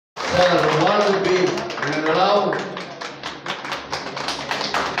Sir Rizal B. Rizal.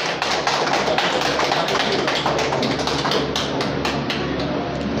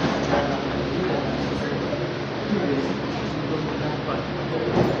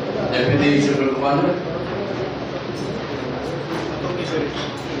 Deputy Super Commander.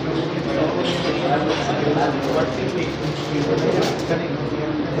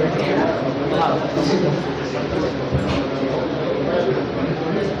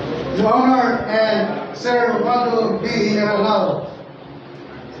 Your Honor, and Sir Waldo B. Rizal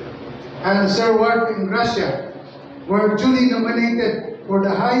and Sir Ward in Gracia were duly nominated for the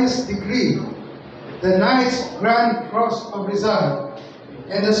highest degree, the Knights Grand Cross of Rizal,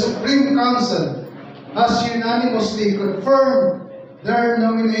 and the Supreme Council has unanimously confirmed their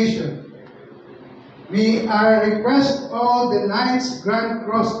nomination. May I request all the Knights Grand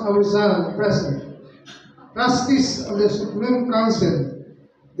Cross of Rizal present, trustees of the Supreme Council,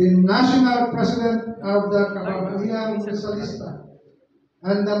 the National President of the Kababayang Rizalista,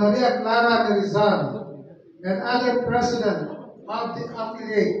 and the Maria Clara de Rizal, and other president of the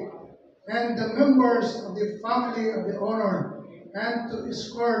affiliate, and the members of the family of the honor, and to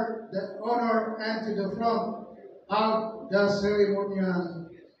escort the honor and to the front of the ceremonial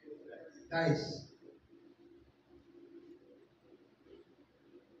dais.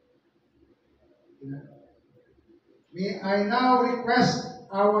 May I now request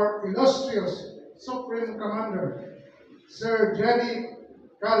our illustrious Supreme Commander, Sir Jerry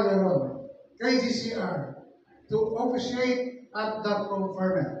Calderon, KGCR, to officiate at the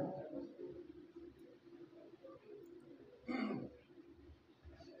conferment.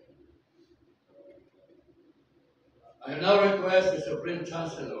 I now request the Supreme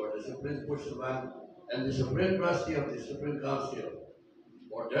Chancellor, the Supreme Pursuant, and the Supreme Trustee of the Supreme Council,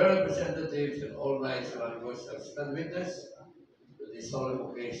 or their representatives and all knights and advocates to stand witness to this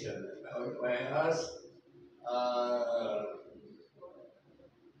solemn occasion. I ask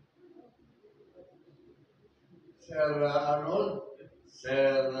Sir Arnold,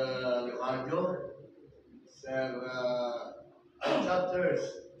 Sir Leonardo, Sir Chapters,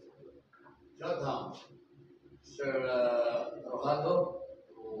 Jotham, Sir Rojado,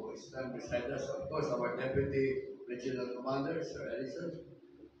 who is stand beside us, of course, our Deputy Regional Commander, Sir Ellison,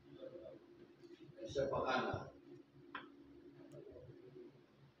 and Sir Pacana.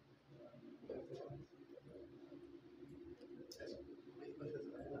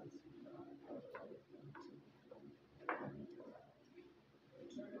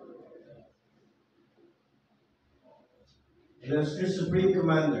 Illustrious Supreme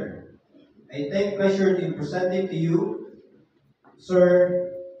Commander, I take pleasure in presenting to you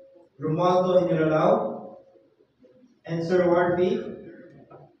Sir Romualdo Inilalao and Sir Warfi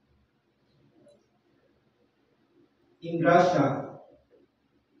in Gracia,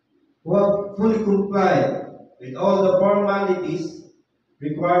 who have fully complied with all the formalities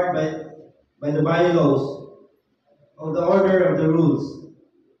required by the bylaws of the Order of the Rules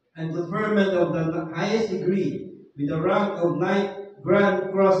and conferment of the highest degree with the rank of Knight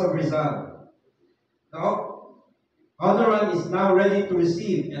Grand Cross of Rizal. The honorant is now ready to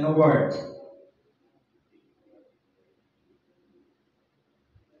receive an award.